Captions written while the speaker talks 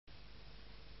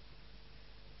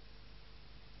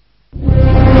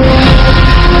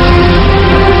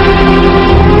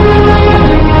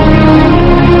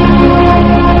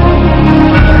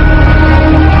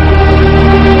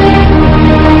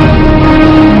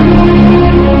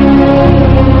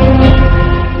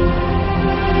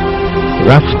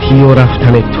رفتی و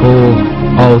رفتن تو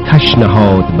آتش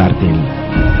نهاد بر دل.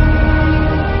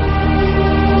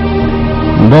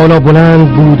 بالا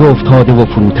بلند بود و افتاده و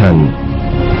فروتن،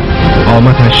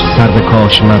 قامتش سر به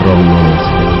کاشمر را می‌نمود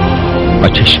و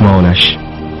چشمانش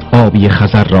آبی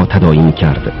خضر را تداعی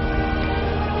می‌کرد.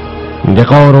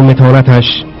 وقار و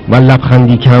متانتش و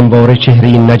لبخندی که همواره چهره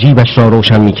نجیبش را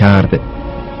روشن می‌کرد،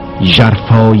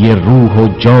 ژرفای روح و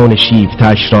جان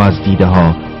شیفته‌اش را از دیده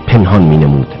ها پنهان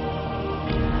می‌نمود.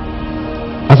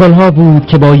 از آنها بود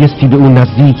که بایستی به او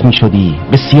نزدیک می‌شدی،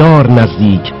 بسیار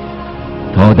نزدیک،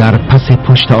 تا در پس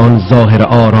پشت آن ظاهر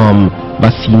آرام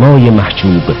و سیمای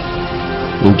محجوب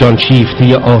این جان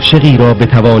شیفته عاشقی را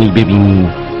بتوانی ببینی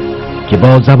که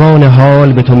با زبان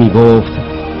حال به تو میگفت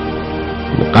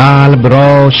قلب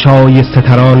را شایسته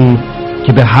تران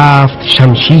که به 7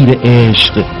 شمشیر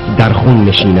عشق در خون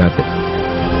نشیند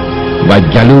و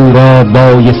گلو را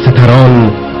بایسته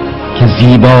تران که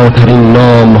زیباترین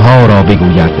نامها را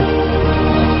بگوید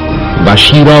و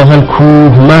شیراهن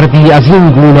کوه مردی از این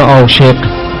گونه عاشق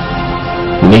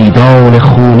میدان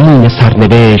خونین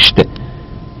سرنوشت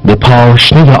به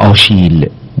پاشنه آشیل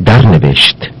در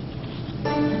نوشت.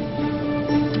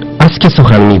 از که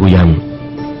سخن میگویم؟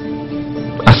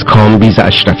 از کامبیز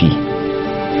اشرفی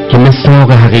که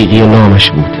مصداق حقیقی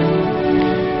نامش بود،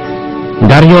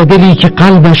 دریادلی که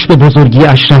قلبش به بزرگی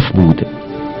اشرف بود،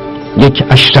 یک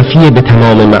اشرفی به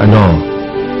تمام معنا.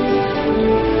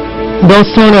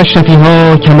 داستان اشرفی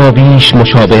ها کمابیش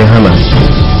مشابه هم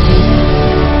است.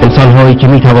 انسان هایی که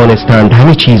می توانستند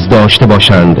همه چیز داشته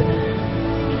باشند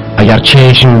اگر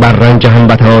چشم بر رنج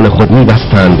هموطنان خود می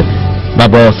بستند و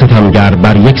با ستمگر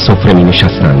بر یک سفره می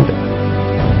نشستند،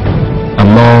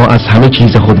 اما از همه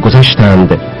چیز خود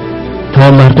گذشتند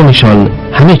تا مردمشان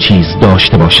همه چیز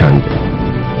داشته باشند.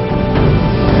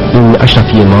 این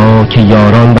اشرفی ما که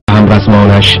یاران و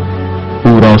همرزمانش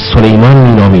او را سلیمان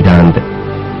می نامیدند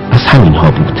از همین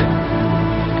ها بود.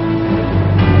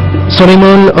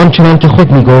 سلیمان آنچنان که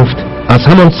خود می گفت از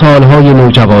همان سالهای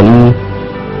نوجوانی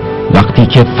وقتی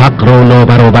که فقر و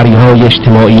نابرابری های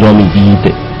اجتماعی را می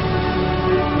دید،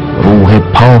 روح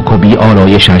پاک و بی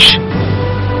آلایشش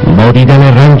با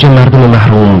دیدن رنج مردم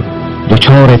محروم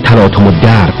دچار تلاطم و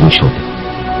درد می شد.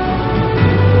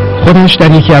 خودش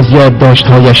در یکی از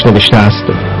یادداشت‌هایش نوشته است: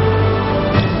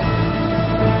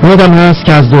 یادم هست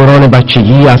که از دوران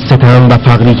بچگی از ستم و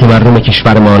فقری که مردم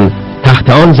کشورمان تحت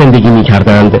آن زندگی می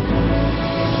کردند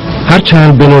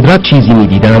هرچند به ندرت چیزی می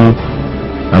دیدم،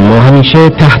 اما همیشه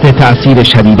تحت تأثیر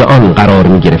شدید آن قرار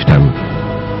می گرفتم.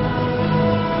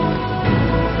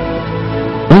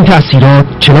 این تأثیرات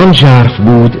چنان ژرف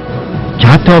بود که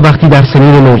حتی وقتی در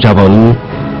سنین نوجوانی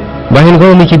و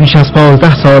هنگامی که بیش از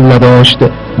 15 سال نداشت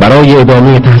برای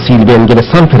ادامه تحصیل به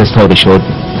انگلستان فرستاده شد،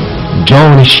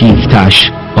 جان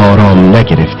شیفتش آرام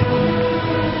نگرفت.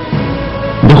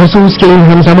 به خصوص که این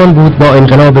همزمان بود با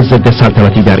انقلاب ضد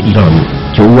سلطنتی در ایران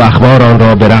که او اخبار آن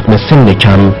را به رغم سن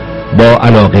کم با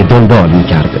علاقه دنبال می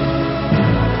کرد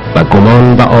و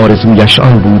گمان و آرزویش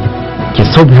آن بود که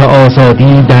صبح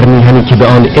آزادی در میهنی که به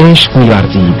آن عشق می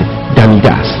ورزید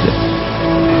دمیده است.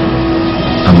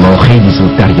 اما خیلی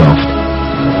زود دریافت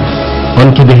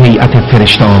آن که به هیئت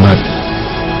فرشته آمد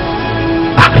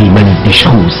اهریمن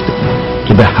دشخوست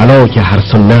که به هلاک هر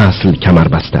سو نسل کمر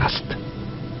بسته است.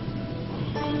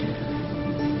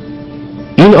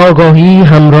 این آگاهی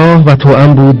همراه و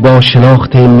توأم بود با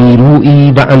شناخت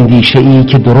نیرویی و اندیشه‌ای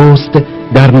که درست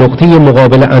در نقطه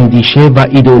مقابل اندیشه و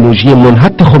ایدئولوژی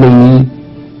منحط خمینی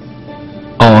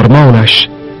آرمانش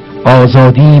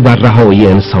آزادی و رهایی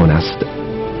انسان است.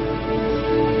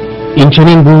 این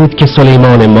چنین بود که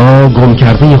سلیمان ما گم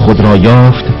کرده خود را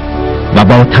یافت و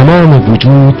با تمام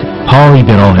وجود پای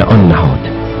به راه آن نهاد.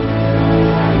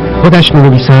 خودش می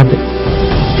نویسد: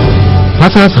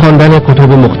 پس از خواندن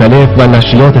کتب مختلف و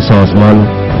نشریات سازمان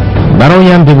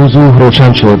برایم به وضوح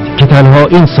روشن شد که تنها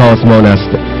این سازمان است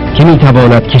که می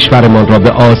تواند کشورمان را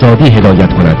به آزادی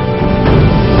هدایت کند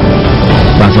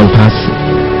و از آن پس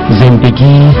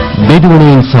زندگی بدون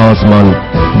این سازمان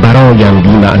برایم بی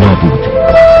معنا بود.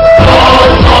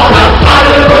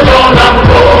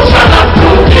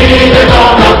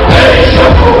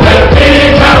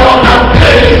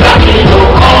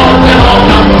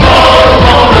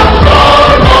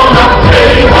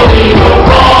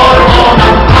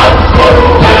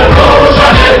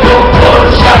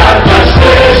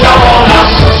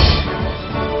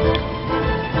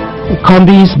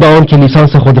 کامبیز با آن که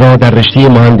لیسانس خود را در رشته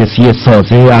مهندسی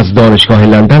سازه از دانشگاه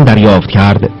لندن دریافت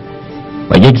کرد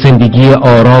و یک زندگی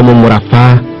آرام و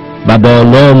مرفه و با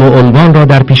نام و عنوان را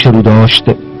در پیش رو داشت،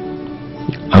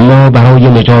 اما برای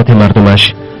نجات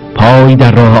مردمش پای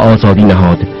در راه آزادی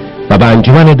نهاد و به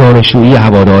انجمن دانشجویی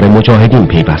هوادار مجاهدین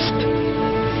پیوست.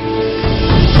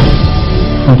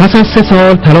 پس از 3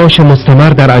 سال تلاش مستمر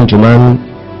در انجمن،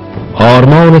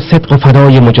 آرمان صدق و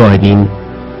فدای مجاهدین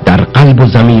در قلب و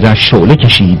ضمیرش شعله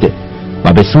کشید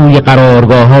و به سوی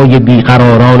قرارگاه‌های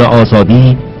بیقراران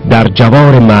آزادی در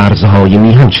جوار مرزهای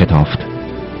میهن شتافت.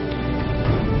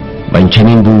 و این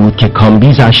چنین بود که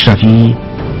کامبیز اشرفی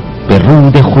به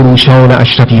رود خروشان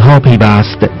اشرفی ها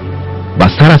پیوست و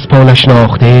سر از پا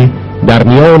نشناخته در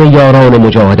میان یاران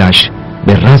مجاهدش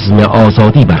به رزم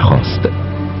آزادی برخاست.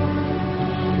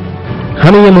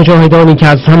 همه مجاهدانی که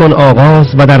از همان آغاز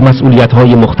و در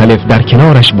مسئولیت‌های مختلف در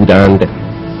کنارش بودند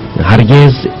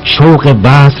هرگز شوق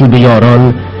وصل به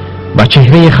یاران و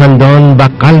چهره خندان و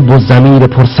قلب و ضمیر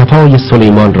پرصفای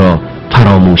سلیمان را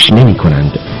فراموش نمی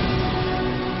کنند.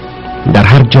 در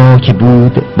هر جا که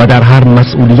بود و در هر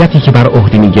مسئولیتی که بر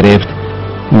عهده می گرفت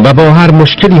و با هر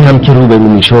مشکلی هم که روبرو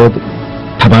می شد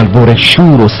تبلور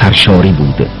شور و سرشاری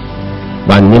بود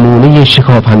و نمونه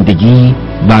شکافندگی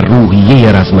و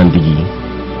روحیه رزمندگی.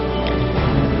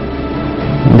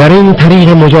 در این طریق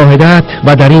مجاهدت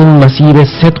و در این مسیر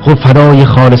صدق و فدای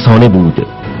خالصانه بود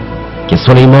که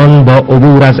سلیمان با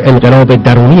عبور از انقلاب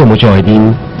درونی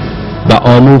مجاهدین و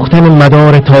آموختن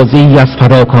مدار تازه‌ای از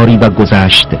فداکاری و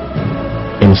گذشت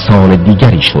انسان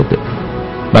دیگری شد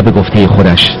و به گفته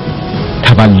خودش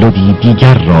تولدی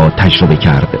دیگر را تجربه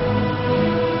کرد.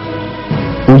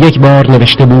 او یک بار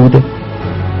نوشته بود: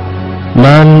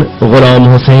 من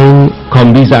غلامحسین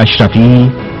کامبیز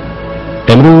اشرفی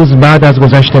امروز بعد از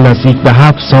گذشت نزدیک به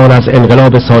 7 سال از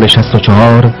انقلاب سال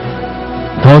 64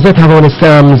 تازه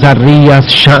توانستم ذره‌ای از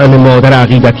شأن مادر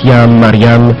عقیدتیم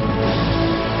مریم،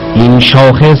 این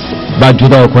شاخص و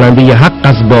جدا کننده حق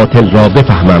از باطل را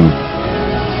بفهمم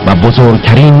و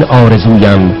بزرگترین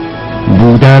آرزویم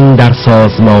بودن در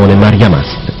سازمان مریم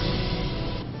است.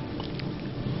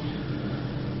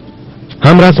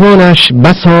 همرزمانش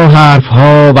بسا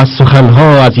حرفها و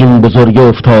سخنها از این بزرگ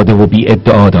افتاده و بی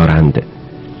ادعا دارند.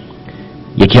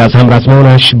 یکی از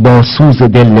همرزمانش با سوز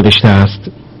دل نوشته است: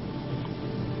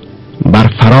 بر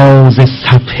فراز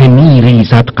صفحه می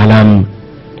ریزد قلم،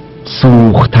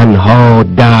 سوختنها،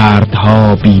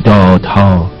 دردها،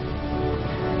 بیدادها.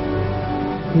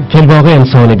 فی الواقع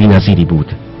انسان بی نظیری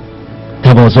بود.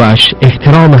 تواضعش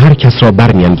احترام هر کس را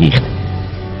برمی‌انگیخت.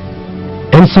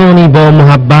 انسانی با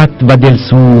محبت و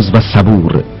دلسوز و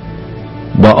صبور،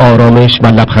 با آرامش و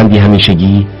لبخندی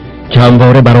همیشگی که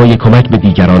همواره برای کمک به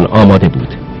دیگران آماده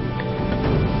بود.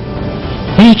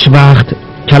 هیچ وقت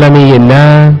کلمه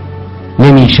نه،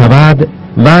 نمی شود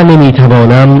و نمی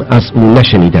توانم از او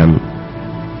نشنیدم.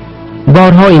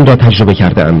 بارها این را تجربه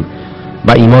کردم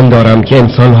و ایمان دارم که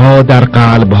انسانها در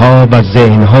قلبها و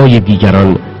ذهنهای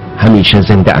دیگران همیشه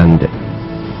زنده اند.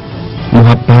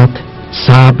 محبت،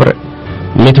 صبر،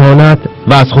 متانت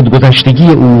و از خودگذشتگی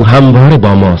او همواره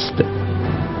با ماست.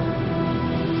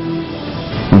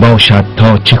 باشد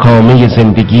تا چکامه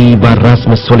زندگی و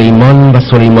رزم سلیمان و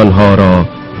سلیمانها را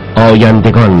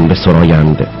آیندگان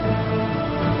بسرایند.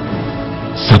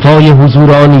 صفای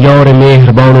حضور آن یار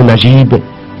مهربان و نجیب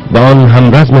و آن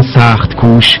همرزم سخت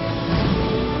کوش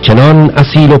چنان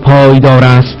اصیل و پایدار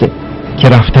است که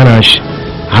رفتنش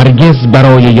هرگز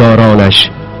برای یارانش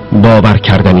باور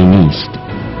کردنی نیست.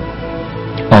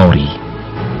 آری،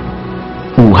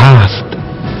 او هست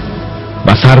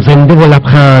و سرزنده و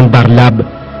لبخند بر لب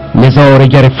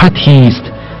نظاره‌گر فتحی است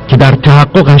که در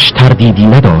تحققش تردیدی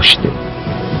نداشت.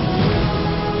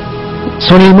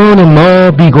 سلیمان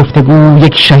ما بی گفتگو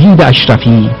یک شهید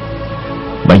اشرفی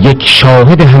و یک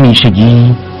شاهد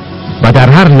همیشگی و در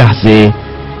هر لحظه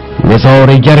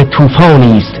نظاره‌گر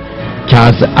طوفانی است که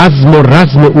از عزم و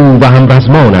رزم او و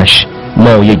همرزمانش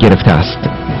مایه گرفته است.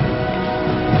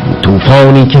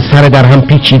 طوفانی که سر در هم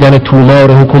پیچیدن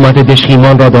تومار حکومت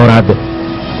دشخیمان را دارد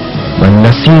و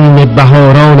نسیم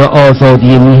بهاران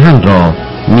آزادی میهن را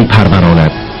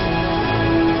میپروراند.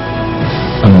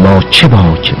 اما چه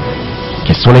باک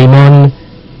که سلیمان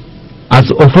از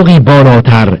افقی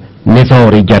بالاتر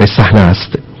نظاره‌گر صحنه است،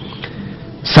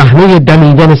 صحنه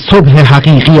دمیدن صبح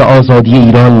حقیقی آزادی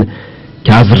ایران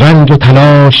که از رنج و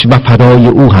تلاش و فدای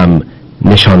او هم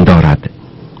نشان دارد.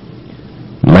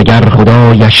 مگر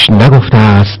خدایش نگفته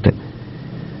است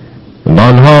و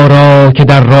آنها را که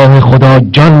در راه خدا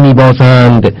جان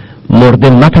میبازند مرده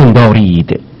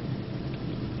مپندارید،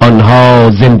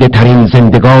 آنها زنده ترین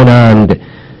زندگانند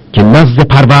که نزد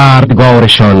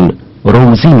پروردگارشان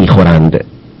روزی میخورند.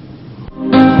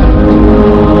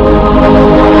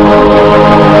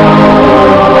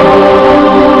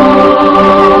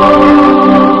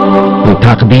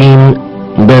 تقدیم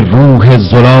به روح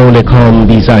زلال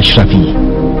کامبیز اشرفی.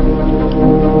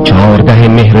 14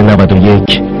 مهر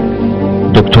 91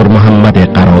 دکتر محمد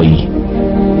قرایی.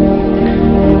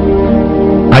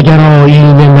 اگر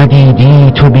آینه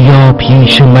ندیدی تو بیا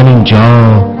پیش من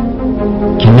اینجا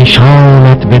که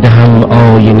نشانت بدهم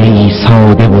آینه ای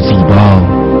ساده و زیبا.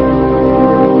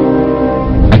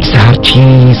 عکس هر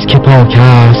چیز که پاک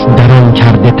است در آن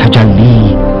کرده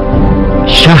تجلی،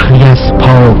 شهری از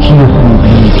پاکی و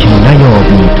خوبی که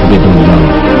نیابی تو به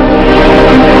دنیا.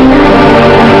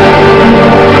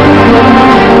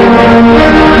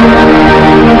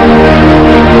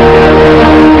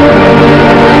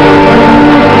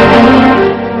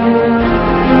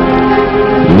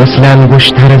 مثل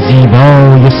انگشتر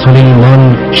زیبای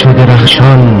سلیمان شده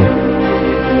رخشان،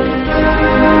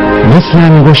 مثل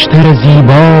انگشتر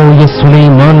زیبای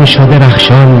سلیمان شده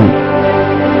رخشان،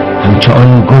 همچو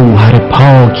آن گوهر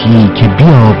پاکی که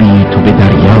بیابی تو به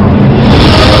دریا.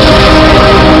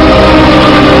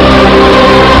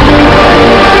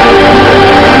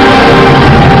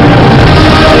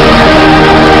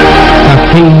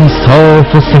 صفحه‌ای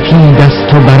صاف و سفید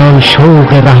است و بر آن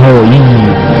شوق رهایی،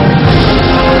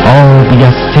 آبی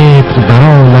از صدق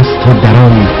بران است و در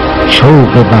آن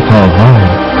شوق وفاها.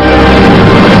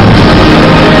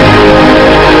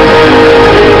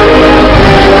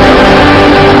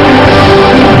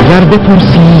 گر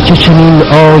بپرسی که چنین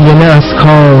آینه از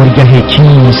کارگه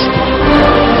کیست،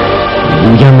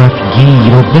 گویمت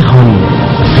گیر و بخوان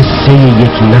قصه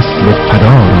یک نسل فدا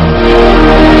را.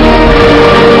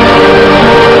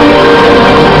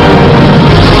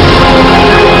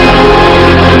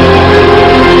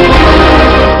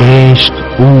 عشق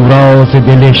او راز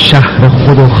دل شهر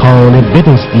خود و خانه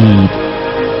بدزدید،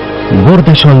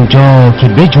 بردش آنجا که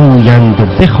بجویند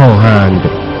و بخواهند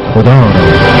خدا را.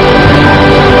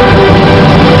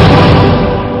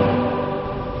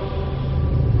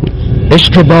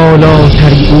 عشق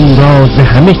بالاتری او راز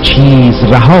همه چیز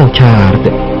رها کرد،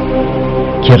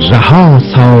 که رها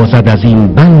سازد از این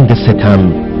بند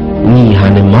ستم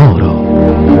میهن ما را.